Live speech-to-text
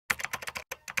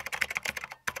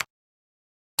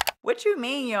What you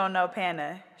mean you don't know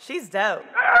Panna? She's dope.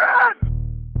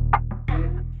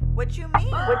 What you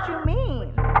mean? What you mean?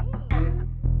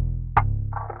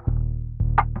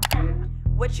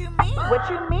 What you mean? What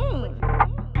you mean?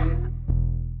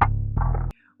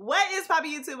 What is poppin'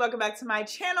 YouTube? Welcome back to my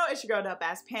channel. It's your girl Dope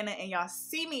Ass Panna, and y'all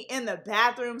see me in the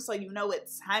bathroom, so you know what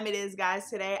time it is, guys.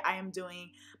 Today I am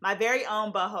doing my very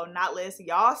own boho knotless.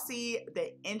 Y'all see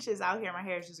the inches out here. My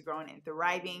hair is just growing and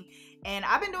thriving, and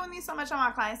I've been doing these so much on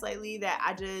my clients lately that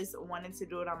I just wanted to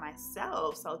do it on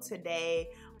myself. So today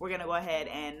we're gonna go ahead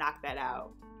and knock that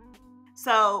out.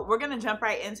 So we're gonna jump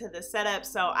right into the setup.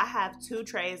 So I have two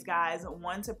trays, guys,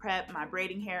 one to prep my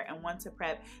braiding hair and one to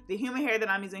prep the human hair that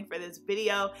I'm using for this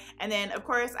video. And then of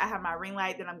course I have my ring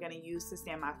light that I'm gonna use to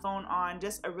stand my phone on.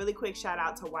 Just a really quick shout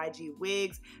out to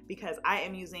YGwigs because I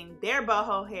am using their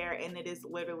boho hair and it is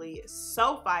literally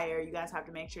so fire. You guys have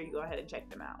to make sure you go ahead and check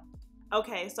them out.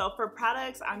 Okay, so for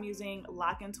products, I'm using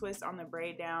Lock and Twist on the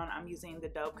braid down. I'm using the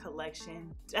Dope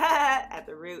Collection at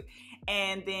the root.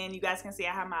 And then you guys can see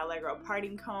I have my Allegro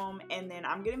parting comb. And then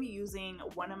I'm gonna be using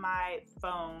one of my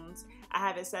phones. I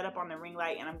have it set up on the ring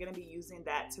light and I'm gonna be using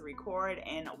that to record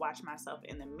and watch myself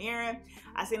in the mirror.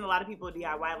 I've seen a lot of people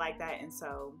DIY like that, and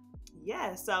so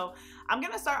yeah, so I'm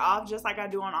gonna start off just like I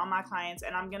do on all my clients,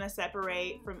 and I'm gonna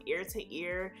separate from ear to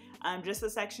ear just a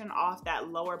section off that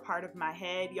lower part of my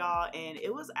head, y'all. And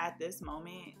it was at this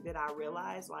moment that I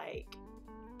realized, like,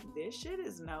 this shit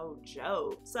is no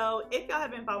joke. So if y'all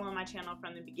have been following my channel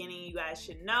from the beginning, you guys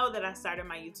should know that I started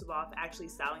my YouTube off actually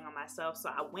styling on myself. So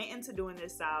I went into doing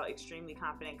this style extremely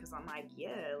confident because I'm like,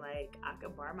 yeah, like I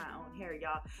could bar my own hair,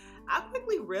 y'all. I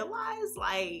quickly realized,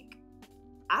 like,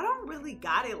 I don't really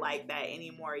got it like that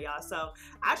anymore, y'all. So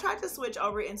I tried to switch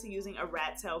over into using a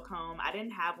rat tail comb. I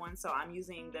didn't have one, so I'm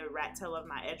using the rat tail of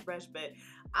my edge brush, but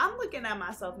I'm looking at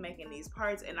myself making these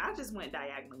parts and I just went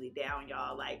diagonally down,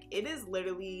 y'all. Like, it is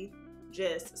literally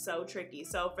just so tricky.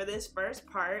 So for this first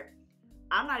part,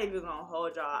 I'm not even gonna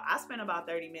hold y'all. I spent about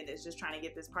 30 minutes just trying to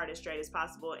get this part as straight as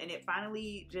possible, and it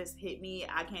finally just hit me.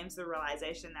 I came to the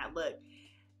realization that, look,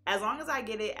 as long as I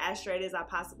get it as straight as I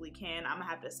possibly can, I'm gonna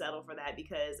have to settle for that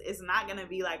because it's not gonna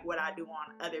be like what I do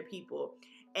on other people.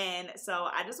 And so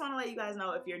I just want to let you guys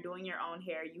know, if you're doing your own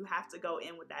hair, you have to go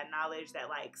in with that knowledge that,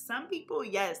 like, some people,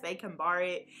 yes, they can bar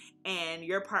it and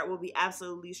your part will be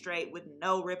absolutely straight with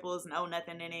no ripples, no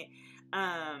nothing in it.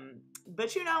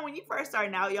 But you know, when you first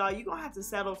starting out, y'all, you're gonna have to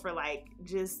settle for like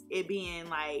just it being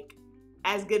like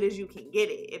as good as you can get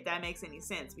it, if that makes any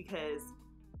sense, because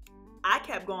I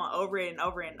kept going over it and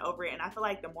over it and over it, and I feel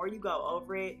like the more you go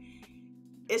over it,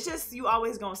 it's just, you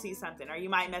always gonna see something, or you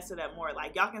might mess it up more.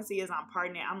 Like, y'all can see as I'm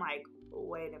parting it, I'm like,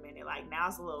 wait a minute, like, now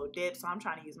it's a little dip, so I'm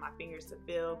trying to use my fingers to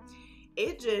feel.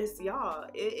 It just, y'all,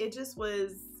 it just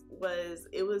was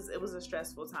a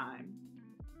stressful time.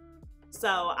 So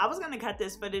I was gonna cut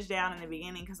this footage down in the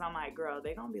beginning because I'm like, girl,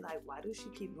 they're gonna be like, why does she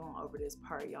keep going over this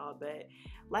part, y'all? But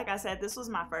like I said, this was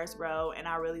my first row, and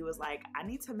I really was like, I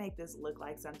need to make this look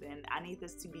like something. I need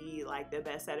this to be like the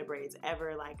best set of braids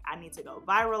ever. Like, I need to go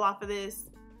viral off of this.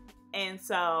 And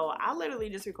so I literally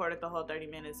just recorded the whole 30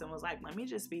 minutes and was like, let me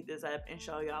just speed this up and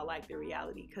show y'all like the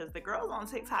reality, because the girls on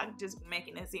TikTok just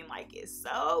making it seem like it's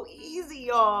so easy,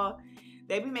 y'all.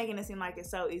 They be making it seem like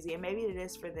it's so easy, and maybe it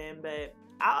is for them, but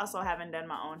I also haven't done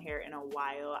my own hair in a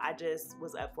while. I just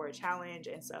was up for a challenge,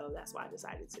 and so that's why I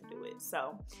decided to do it.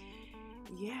 So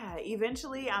yeah,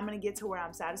 eventually I'm gonna get to where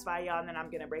I'm satisfied, y'all, and then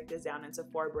I'm gonna break this down into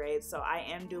 4 braids. So I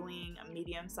am doing a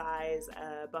medium size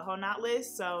boho knotless.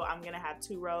 So I'm gonna have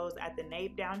 2 rows at the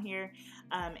nape down here,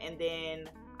 and then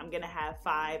I'm gonna have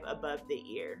 5 above the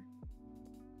ear.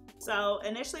 So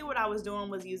initially what I was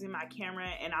doing was using my camera,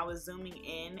 and I was zooming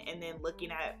in and then looking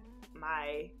at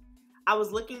I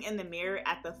was looking in the mirror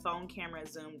at the phone camera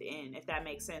zoomed in, if that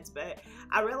makes sense. But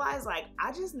I realized, like,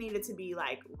 I just needed to be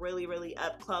like really, really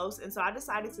up close. And so I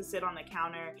decided to sit on the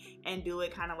counter and do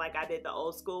it kind of like I did the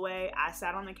old school way. I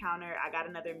sat on the counter, I got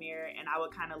another mirror, and I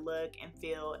would kind of look and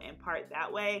feel and part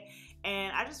that way.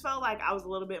 And I just felt like I was a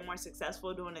little bit more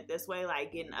successful doing it this way,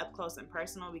 like getting up close and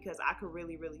personal, because I could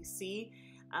really, really see.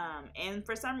 And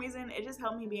for some reason, it just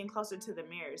helped me being closer to the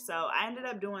mirror. So I ended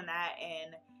up doing that,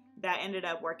 and that ended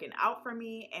up working out for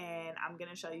me. And I'm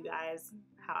gonna show you guys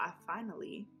how I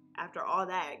finally, after all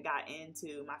that, got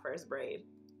into my first braid.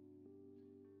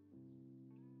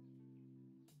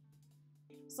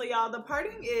 So y'all, the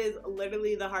parting is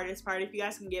literally the hardest part. If you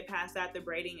guys can get past that, the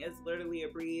braiding is literally a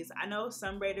breeze. I know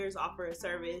some braiders offer a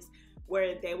service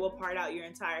where they will part out your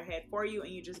entire head for you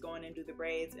and you just go in and do the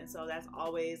braids, and so that's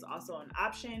always also an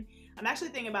option. I'm actually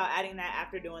thinking about adding that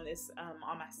after doing this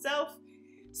on myself.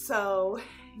 So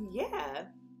yeah,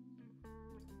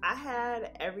 I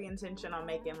had every intention on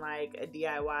making like a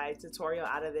DIY tutorial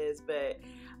out of this, but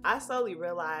I slowly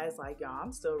realized like, y'all,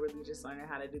 I'm still really just learning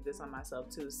how to do this on myself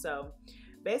too. So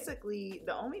basically,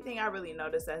 the only thing I really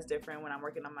noticed that's different when I'm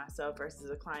working on myself versus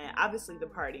a client, obviously the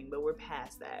parting, but we're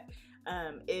past that,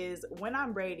 is when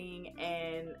I'm braiding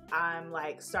and I'm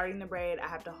like starting the braid, I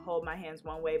have to hold my hands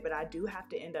one way, but I do have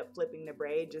to end up flipping the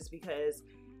braid just because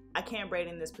I can't braid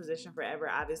in this position forever.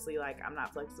 Obviously, like, I'm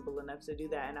not flexible enough to do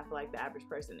that, and I feel like the average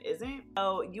person isn't.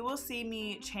 So you will see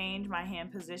me change my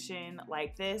hand position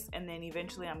like this, and then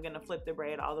eventually I'm gonna flip the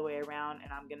braid all the way around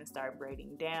and I'm gonna start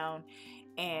braiding down.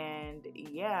 And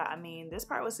yeah, I mean, this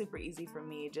part was super easy for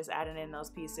me, just adding in those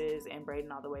pieces and braiding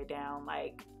all the way down.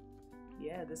 Like,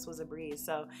 yeah, this was a breeze.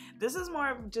 So this is more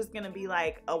of just gonna be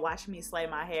like a watch me slay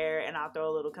my hair, and I'll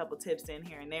throw a little couple tips in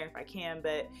here and there if I can.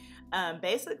 But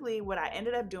basically what I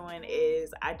ended up doing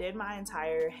is I did my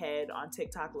entire head on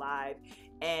TikTok live,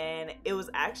 and it was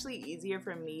actually easier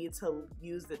for me to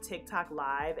use the TikTok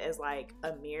live as like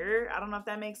a mirror. I don't know if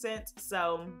that makes sense.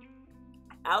 So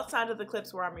outside of the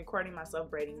clips where I'm recording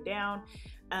myself braiding down,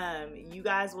 you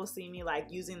guys will see me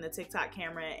like using the TikTok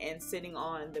camera and sitting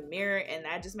on the mirror, and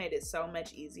that just made it so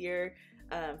much easier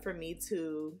for me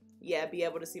to be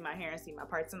able to see my hair and see my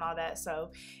parts and all that.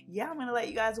 So yeah, I'm gonna let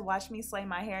you guys watch me slay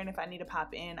my hair, and if I need to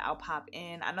pop in, I'll pop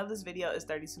in. I know this video is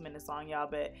 32 minutes long, y'all,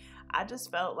 but I just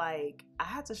felt like I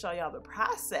had to show y'all the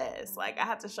process. Like, I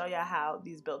had to show y'all how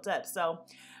these built up. So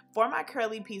for my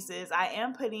curly pieces, I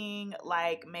am putting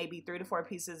like maybe 3 to 4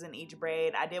 pieces in each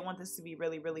braid. I did want this to be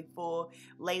really, really full.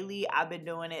 Lately, I've been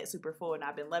doing it super full and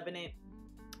I've been loving it.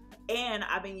 And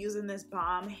I've been using this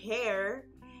bomb hair,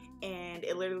 and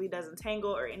it literally doesn't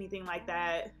tangle or anything like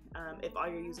that if all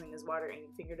you're using is water and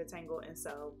your finger to tangle. And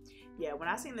so yeah, when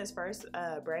I seen this first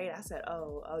braid, I said,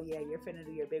 oh yeah, you're finna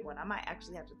do your big one. I might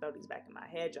actually have to throw these back in my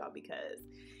head, y'all, because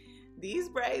these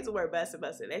braids were busted.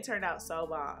 They turned out so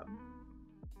bomb.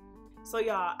 So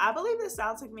y'all, I believe this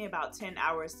style took me about 10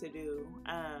 hours to do.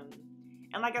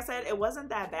 And like I said, it wasn't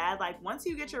that bad. Like, once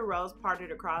you get your rows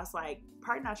parted across, like,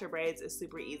 parting out your braids is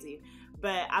super easy.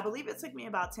 But I believe it took me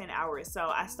about 10 hours.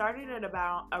 So I started at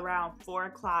about around 4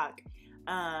 o'clock.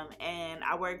 And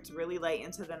I worked really late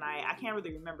into the night. I can't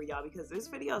really remember, y'all, because this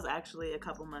video is actually a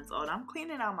couple months old. I'm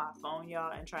cleaning out my phone,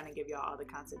 y'all, and trying to give y'all all the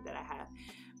content that I have.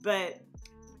 But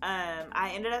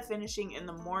I ended up finishing in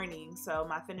the morning, so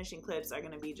my finishing clips are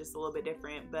gonna be just a little bit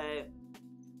different. But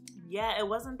yeah, it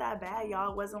wasn't that bad, y'all.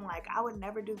 It wasn't like I would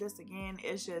never do this again.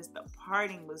 It's just the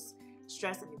parting was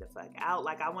stressing me the fuck out.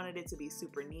 Like, I wanted it to be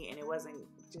super neat, and it wasn't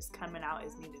just coming out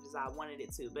as neat as I wanted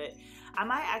it to. But I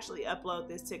might actually upload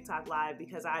this TikTok live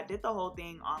because I did the whole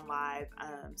thing on live,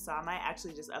 so I might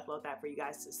actually just upload that for you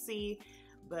guys to see.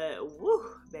 But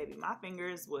woo, baby, my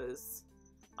fingers was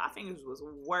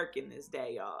working this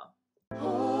day, y'all.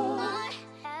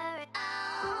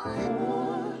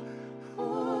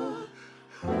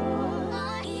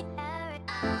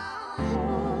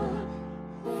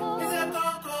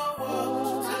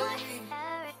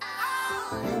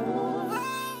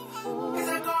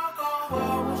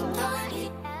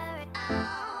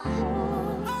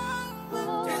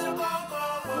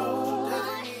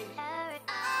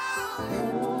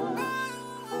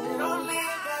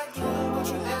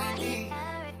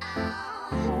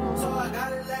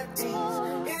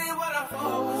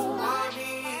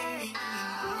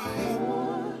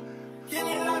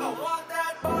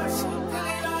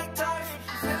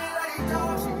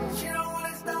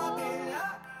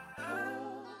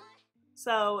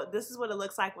 So this is what it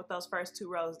looks like with those first 2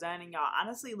 rows done. And y'all,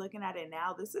 honestly, looking at it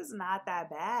now, this is not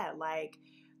that bad. Like,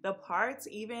 the parts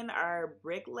even are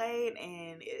brick laid,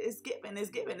 and it's given.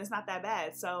 It's not that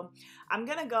bad. So I'm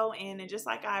gonna go in, and just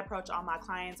like I approach all my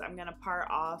clients, I'm gonna part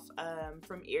off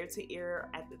from ear to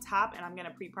ear at the top, and I'm gonna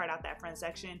pre-part out that front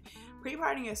section.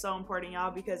 Pre-parting is so important,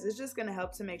 y'all, because it's just gonna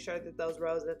help to make sure that those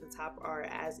rows at the top are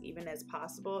as even as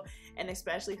possible. And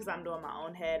especially because I'm doing my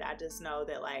own head, I just know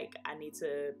that like I need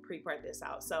to pre-part this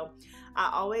out. So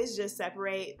I always just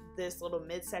separate this little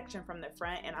midsection from the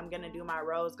front, and I'm gonna do my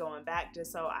rows going back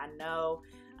just so I know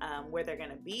where they're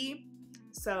gonna be.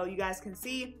 So you guys can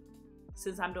see,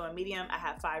 since I'm doing medium, I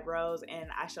have 5 rows, and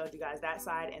I showed you guys that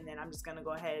side, and then I'm just gonna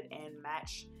go ahead and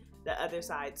match the other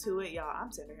side to it. Y'all,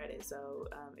 I'm tender-headed, so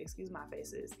excuse my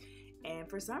faces. And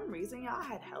for some reason, y'all, I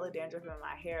had hella dandruff in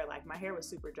my hair. Like, my hair was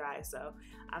super dry, so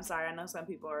I'm sorry. I know some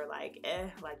people are like,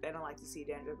 like they don't like to see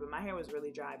dandruff, but my hair was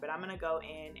really dry. But I'm gonna go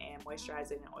in and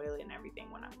moisturize it and oil it and everything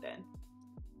when I'm done.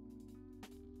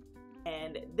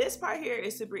 And this part here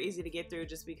is super easy to get through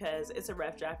just because it's a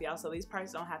rough draft, y'all. So these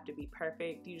parts don't have to be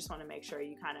perfect. You just want to make sure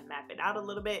you kind of map it out a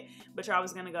little bit, but you're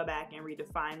always going to go back and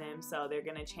redefine them. So they're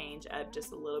going to change up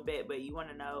just a little bit, but you want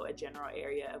to know a general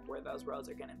area of where those rows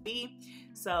are going to be.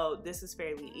 So this is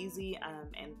fairly easy.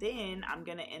 And then I'm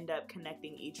going to end up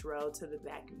connecting each row to the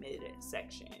back mid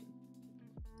section.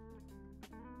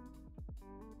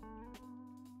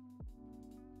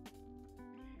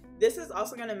 This is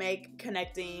also going to make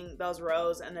connecting those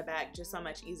rows in the back just so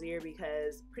much easier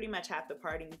because pretty much half the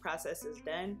parting process is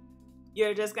done.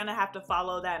 You're just going to have to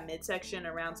follow that midsection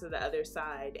around to the other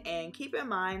side. And keep in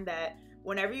mind that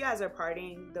whenever you guys are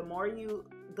parting,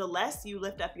 the less you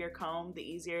lift up your comb, the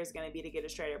easier it's going to be to get a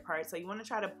straighter part. So you want to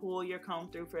try to pull your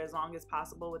comb through for as long as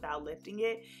possible without lifting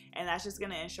it. And that's just going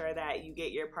to ensure that you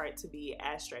get your part to be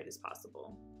as straight as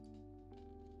possible.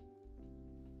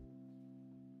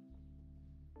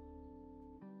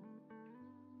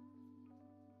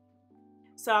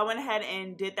 So I went ahead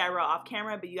and did that row off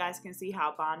camera, but you guys can see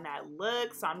how bomb that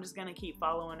looks. So I'm just gonna keep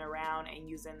following around and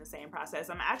using the same process.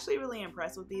 I'm actually really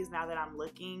impressed with these now that I'm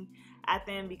looking at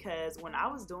them, because when I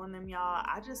was doing them, y'all,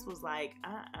 I just was like,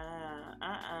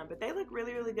 but they look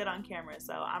really, really good on camera.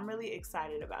 So I'm really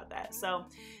excited about that. So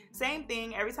same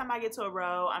thing, every time I get to a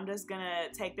row, I'm just gonna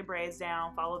take the braids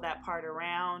down, follow that part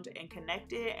around and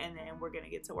connect it, and then we're gonna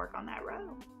get to work on that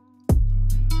row.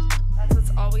 That's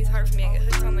what's always hard for me. I get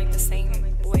hooked on like the same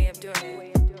way of doing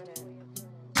it.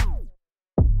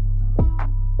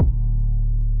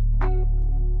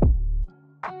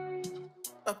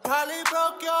 I probably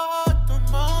broke your heart the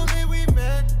moment we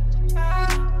met.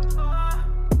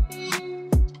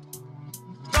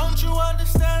 Don't you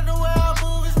understand the way I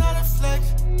move is not a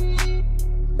flex?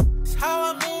 It's how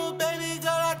I move, baby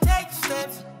girl, I take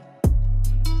steps.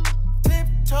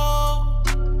 Tiptoe.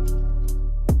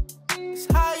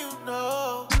 It's how you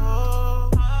know.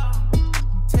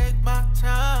 Take my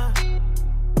time.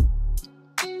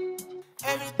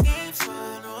 Everything's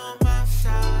fine on my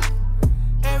side.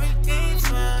 Everything's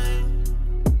fine.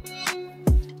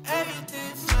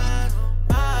 Everything's fine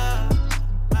on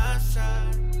my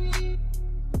side.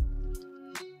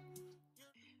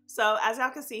 So as y'all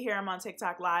can see here, I'm on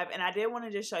TikTok live, and I did want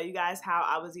to just show you guys how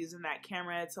I was using that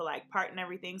camera to like part and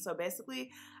everything. So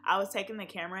basically I was taking the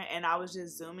camera and I was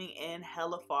just zooming in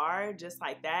hella far, just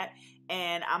like that,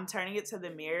 and I'm turning it to the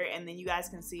mirror, and then you guys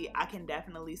can see, I can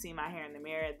definitely see my hair in the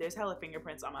mirror. There's hella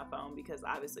fingerprints on my phone because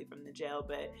obviously from the gel,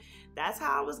 but that's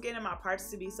how I was getting my parts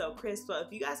to be so crisp. So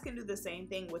if you guys can do the same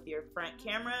thing with your front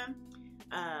camera,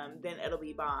 then it'll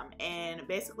be bomb. And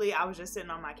basically I was just sitting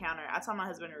on my counter. I told my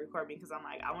husband to record me because I'm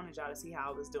like, I wanted y'all to see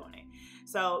how I was doing it.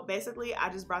 So basically I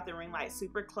just brought the ring light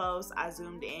super close, I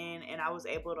zoomed in, and I was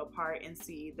able to part and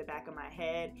see the back of my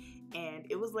head, and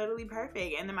it was literally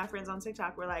perfect. And then my friends on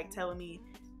TikTok were like telling me,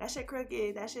 that shit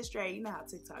crooked, that shit straight. You know how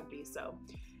TikTok be. So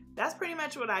that's pretty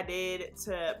much what I did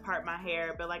to part my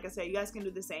hair. But like I said, you guys can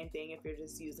do the same thing if you're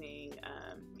just using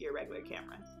your regular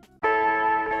camera.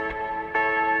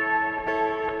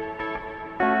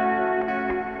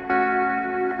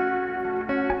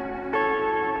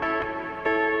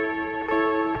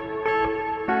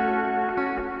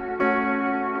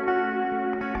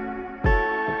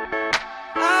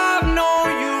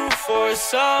 For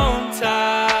some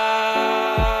time,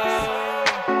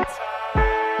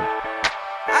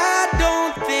 I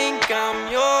don't think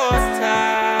I'm your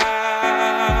type.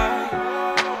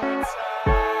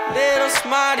 Little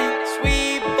smarty,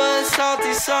 sweet but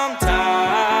salty sometimes.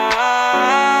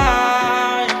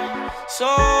 So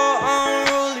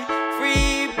unruly,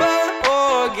 free but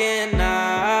organized.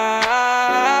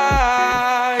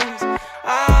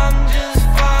 I'm just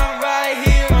fine right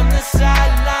here on the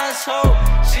sidelines. Hope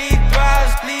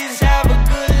please have a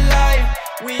good life.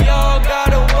 We all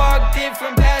gotta walk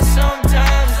different paths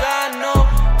sometimes. I know,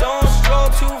 don't stroll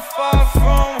too far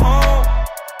from home.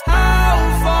 How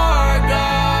far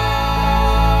gone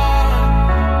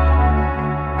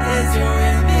is your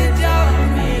image of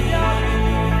me?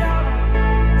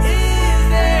 Is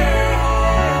there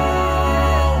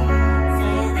hope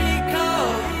for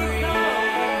recovery?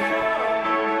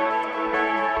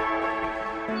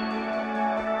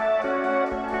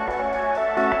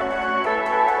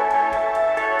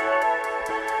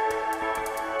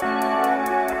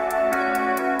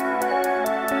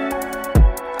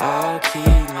 I'll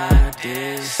keep my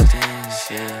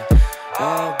distance, yeah.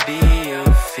 I'll be a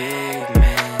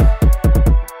figment.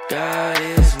 God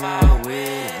is my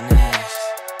witness.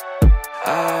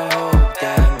 I hope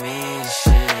that means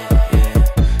shit, yeah.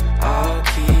 I'll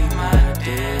keep my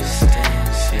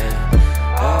distance, yeah.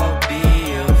 I'll be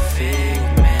a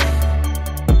figment.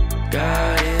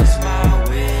 God is my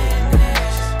witness.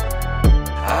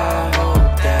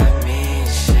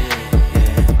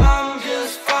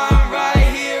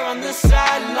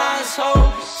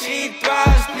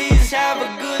 please have a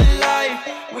good life.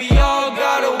 We all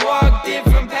gotta walk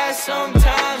different paths sometimes,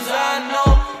 I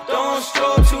know. Don't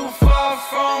stroll too far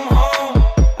from home.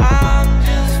 I'm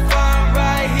just fine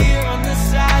right here on the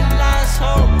sidelines.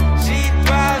 Hope she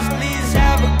thrives, please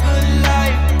have a good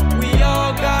life. We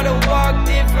all gotta walk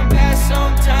different paths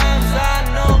sometimes, I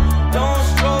know. Don't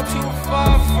stroll too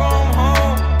far from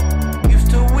home. Used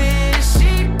to wish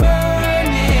she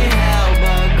burned in hell,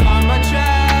 but karma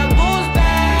travels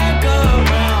back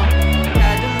around.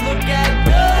 Had to look at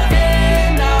the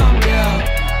hand I'm dealt.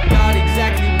 Got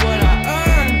exactly what I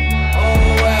earned, oh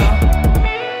well.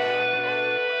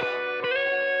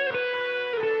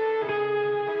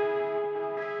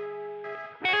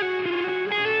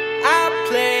 I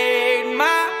played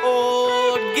my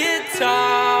old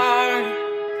guitar,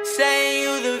 sang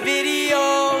you the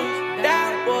videos,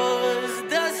 that was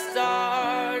the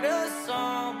start of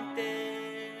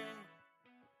something.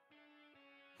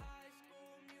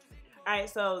 Alright,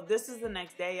 so this is the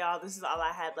next day, y'all. This is all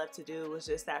I had left to do was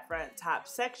just that front top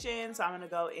section. So I'm going to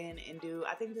go in and do,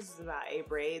 I think this is about 8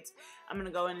 braids. I'm going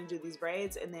to go in and do these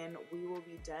braids and then we will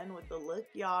be done with the look,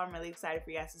 y'all. I'm really excited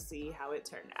for you guys to see how it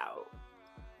turned out.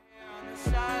 On the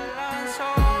sidelines,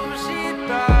 hope she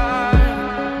thrives.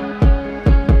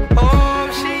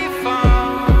 Hope she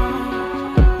found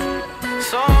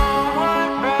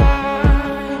someone right.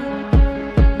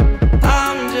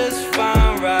 I'm just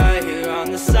fine right here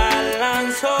on the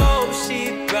sidelines. Hope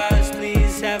she thrives.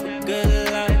 Please have a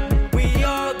good life. We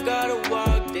all gotta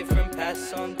walk different paths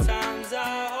sometimes.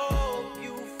 I hope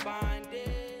you find it.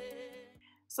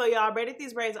 So y'all, I braided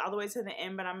these braids all the way to the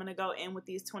end, but I'm going to go in with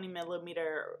these 20mm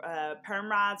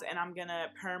perm rods, and I'm going to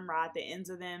perm rod the ends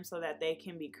of them so that they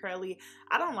can be curly.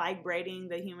 I don't like braiding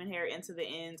the human hair into the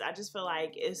ends. I just feel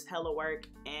like it's hella work,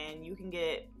 and you can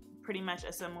get pretty much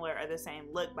a similar or the same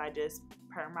look by just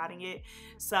perm rodding it.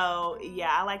 So yeah,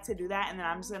 I like to do that, and then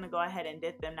I'm just going to go ahead and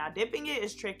dip them. Now dipping it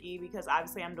is tricky because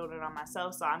obviously I'm doing it on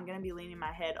myself, so I'm going to be leaning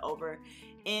my head over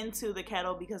into the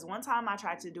kettle because one time I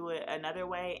tried to do it another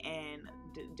way and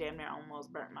damn near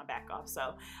almost burnt my back off.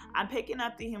 So I'm picking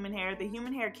up the human hair. The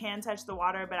human hair can touch the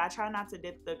water, but I try not to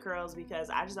dip the curls because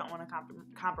I just don't want to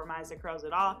compromise the curls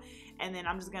at all. And then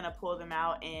I'm just gonna pull them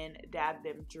out and dab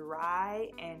them dry,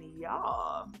 and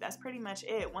y'all, that's pretty much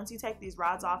it. Once you take these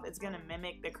rods off, it's gonna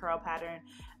mimic the curl pattern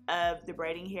of the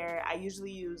braiding hair. I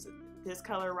usually use this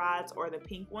color rods or the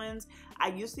pink ones. I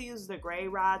used to use the gray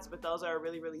rods, but those are a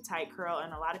really, really tight curl,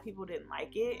 and a lot of people didn't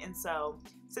like it. And so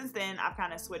since then, I've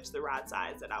kind of switched the rod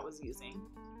size that I was using.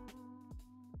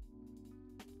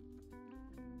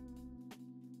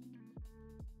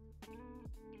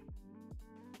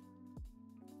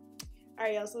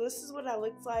 Alright, y'all, so this is what I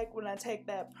look like when I take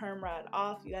that perm rod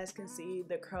off. You guys can see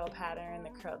the curl pattern,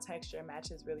 the curl texture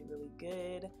matches really, really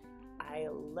good. I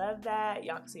love that.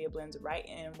 Y'all can see it blends right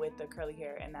in with the curly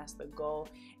hair, and that's the goal.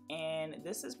 And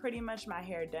this is pretty much my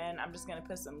hair done. I'm just gonna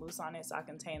put some mousse on it so I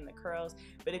can tame the curls,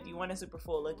 but if you want a super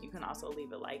full look, you can also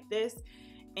leave it like this.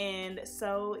 And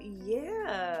so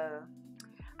yeah,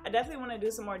 I definitely want to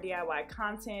do some more DIY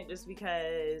content just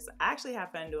because I actually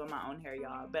have fun doing my own hair,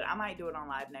 y'all, but I might do it on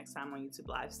live next time on YouTube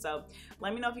Live. So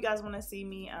let me know if you guys want to see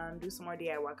me do some more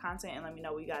DIY content, and let me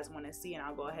know what you guys want to see, and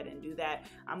I'll go ahead and do that.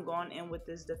 I'm going in with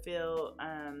this DeFil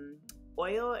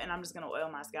oil, and I'm just going to oil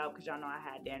my scalp because y'all know I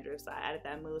had dandruff, so I added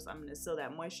that mousse. I'm going to seal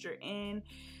that moisture in.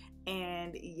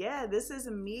 And yeah, this is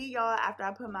me, y'all, after I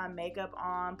put my makeup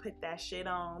on, put that shit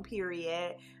on,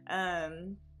 period.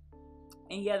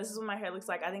 And yeah, this is what my hair looks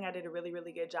like. I think I did a really,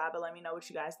 really good job, but let me know what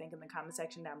you guys think in the comment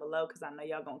section down below because I know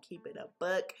y'all gonna keep it a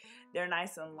buck. They're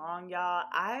nice and long, y'all.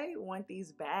 I want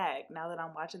these back now that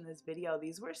I'm watching this video.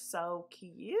 These were so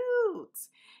cute.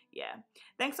 Yeah.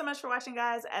 Thanks so much for watching,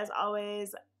 guys. As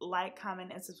always, like,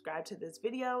 comment, and subscribe to this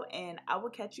video, and I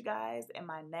will catch you guys in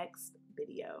my next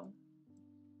video.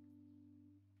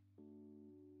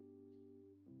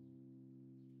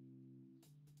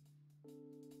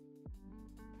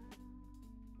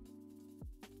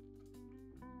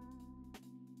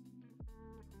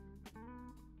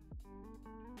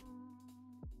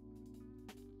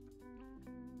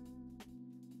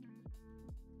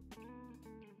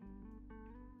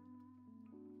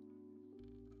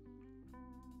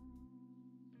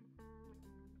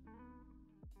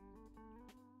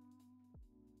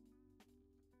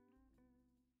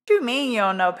 What you mean you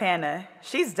don't know Panna?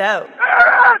 She's dope.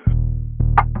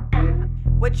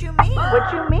 What you mean?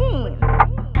 What you mean?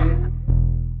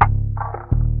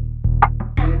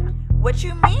 What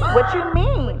you mean? What you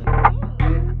mean?